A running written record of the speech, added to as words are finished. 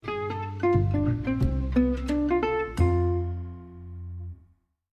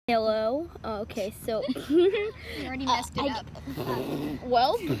Okay, so You already messed it up.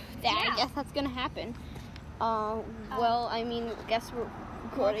 well, I guess that's gonna happen. Well, I mean, guess we're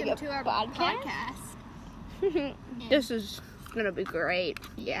recording Welcome to our podcast. This is gonna be great.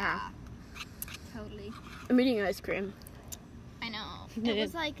 Yeah. Totally. I'm eating ice cream. I know. It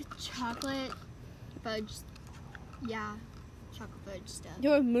was like chocolate fudge. Yeah, chocolate fudge stuff. There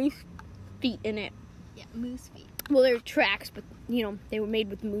were moose feet in it. Yeah, moose feet. Well, they're tracks, but they were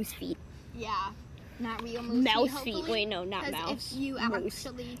made with moose feet. Yeah, not real moose Mouse feet. feet. Wait, no, not mouse. If moose.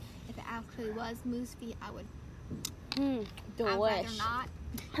 if it actually was moose feet, I would. I'd Delish. rather not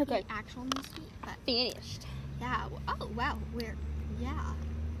Okay. eat actual moose feet. But Finished. yeah. Oh wow. We're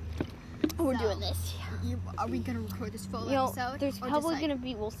So, doing this. Are we gonna record this full You know, episode? there's or probably just, gonna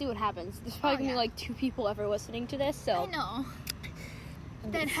be. We'll see what happens. There's probably gonna be like 2 people ever listening to this. So I know.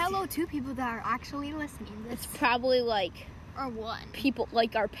 Then hello to people that are actually listening. it's probably like Or one. people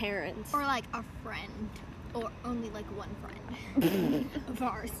like our parents. Or like a friend. Or only like one friend of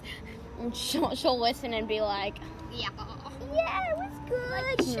ours. And she'll listen and be like, Yeah. "Yeah, it was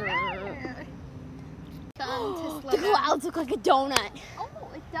good." Sure. Fun to slow The down. clouds look like a donut. Oh,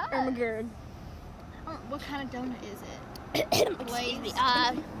 it does. Oh my god. What kind of donut is it? Excuse me.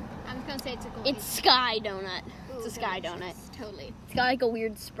 I'm just gonna say it's a glaze. It's sky donut. Ooh, It's a sky delicious. donut. Totally. It's got like a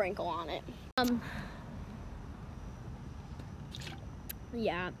weird sprinkle on it.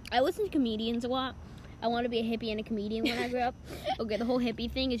 Yeah, I listen to comedians a lot. I want to be a hippie and a comedian when I grow up. Okay, the whole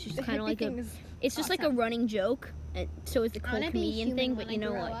hippie thing is just kind of like it's just like a running joke. And so is the whole comedian thing, but you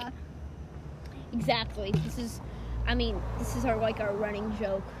know, like exactly. This is our running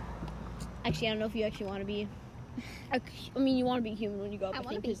joke. Actually, I don't know if you actually want to be. I mean, you want to be human when you grow up. I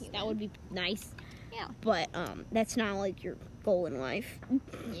think because that would be nice. Yeah. But that's not like your goal in life.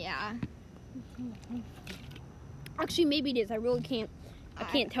 Yeah. Actually, maybe it is. I really can't. I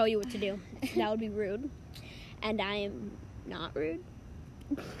can't tell you what to do. That would be rude. And I am not rude.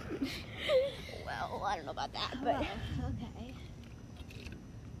 Well, I don't know about that, but Okay.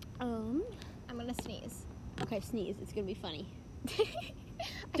 I'm gonna sneeze. okay, sneeze. It's gonna be funny. I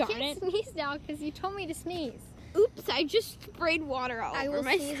Darn can't it. sneeze now because you told me to sneeze. Oops! I just sprayed water all I over will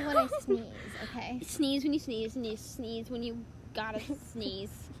myself. sneeze when I sneeze. Okay. Sneeze when you sneeze, and you sneeze when you gotta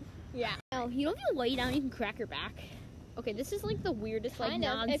sneeze. Yeah. No, you don't even lay down. You can crack your back. Okay, this is like the weirdest like Kind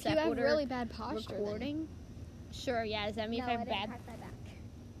of. non If you have sequitur really bad posture. recording. Sure. Yeah. Does that mean if I have bad? Crack my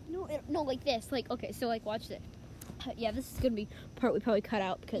back. No, like this. Like, okay, so, like, watch this. Yeah, this is gonna be part we probably cut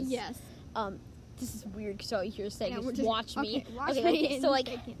out because, Yes. this is weird because all you hear saying Yeah, is we're just- watch me. Okay, watch Okay, me. like, so, like,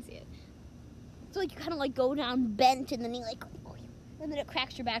 I can't see it. you kind of, like, go down bent and then you, like, and then it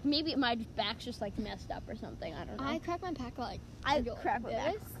cracks your back. Maybe my back's just, like, messed up or something. I don't know. I crack my back like I go crack my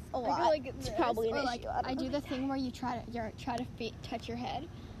back this. a I lot. go like It's this, probably an or issue. like I do the thing where you try to touch your head.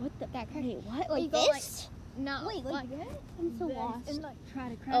 What the? That crack. Wait, what? You Like go, this? No. Wait, like this. I'm so this, lost. And like try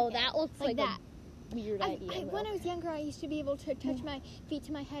to crack Oh, it. that looks like that. a weird idea. When I was younger, I used to be able to touch my feet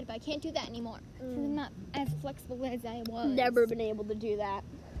to my head, but I can't do that anymore. Since I'm not as flexible as I was. Never been able to do that.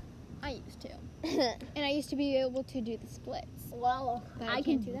 I used to. And I used to be able to do the splits. Well, But I I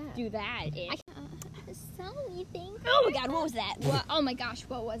can can't do that. ish. So you think? Oh my god, what was that? What? Oh my gosh,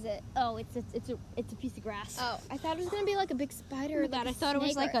 what was it? Oh, it's a piece of grass. Oh, I thought it was gonna be like a big spider. Oh my or like god, a I thought it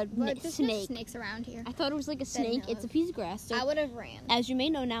was snake like a but there's no snake. snakes around here. I thought it was like a Then snake. no. It's a piece of grass. So I would have ran. as you may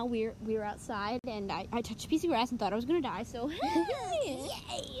know now, we're outside and I touched a piece of grass and thought I was gonna die. So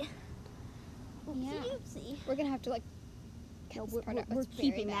yay! Yeah. Oopsie. We're gonna have to like. No, cut this we're part out. we're It's very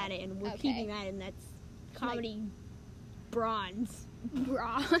keeping bad. that in. We're Okay. keeping that in. That's comedy bronze.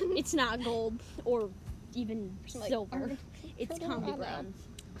 Bronze. It's not gold or even Like, silver. It's I don't comedy know. bronze.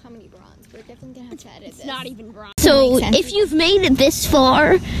 Comedy bronze. We're definitely gonna have to edit It's this. not even bronze. So Makes sense. if you've made it this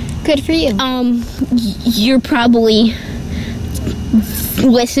far, good for you. you're probably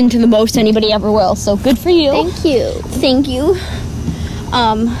listened to the most anybody ever will. So good for you. Thank you. Thank you.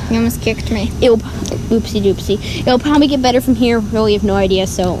 You almost kicked me. Oopsie doopsie. It'll probably get better from here. Really have no idea.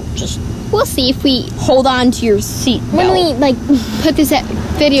 So just We'll see if we hold on to your seat. when we like put this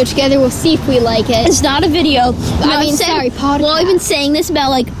video together. We'll see if we like it. It's not a video. Podcast. Well, I've been saying this about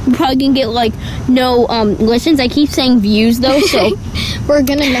like we're probably gonna get like no listens. I keep saying views though. So We're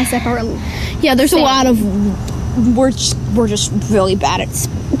gonna mess up our. yeah, there's Saying. a lot of we're just really bad at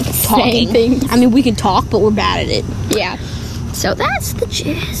talking. things. I mean, we can talk, but we're bad at it. Yeah. So that's the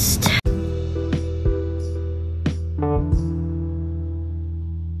gist.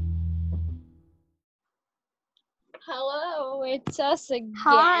 Hello, it's us again.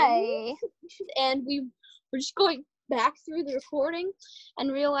 Hi. And we're just going back through the recording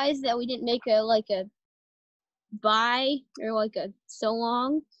and realized that we didn't make a bye or like a so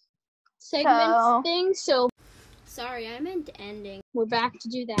long. segment thing. So sorry, I meant ending. We're back to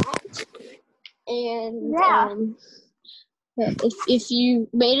do that. And if you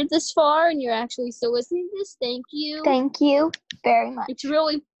made it this far and you're actually still listening to this, thank you. Thank you very much. It's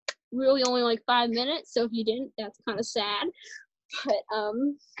really only like 5 minutes, so if you didn't, that's kind of sad. But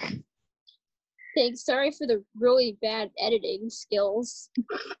thanks. Sorry for the really bad editing skills.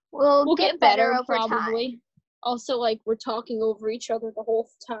 We'll get better over probably. Time. Also, like, we're talking over each other the whole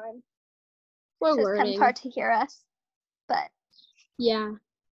time. We're learning. It's kind of hard to hear us, but yeah,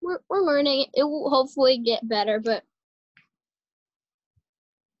 we're learning. It will hopefully get better, but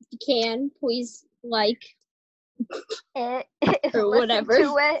if you can, please like it or whatever.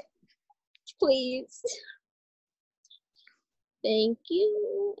 To it. Please. Thank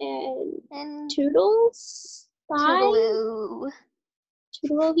you and toodles. Bye. Toodaloo.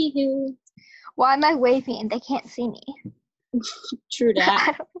 Toodaloo-hee-hoo. Why am I waving? They can't see me. True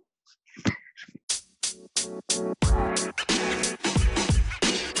that.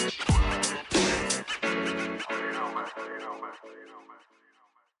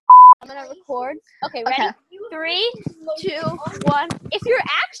 I'm gonna record. Okay, ready? Okay. 3, 2, 1. If you're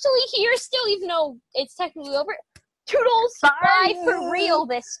actually here still, even though it's technically over, toodles. Bye for real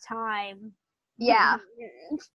this time. Yeah.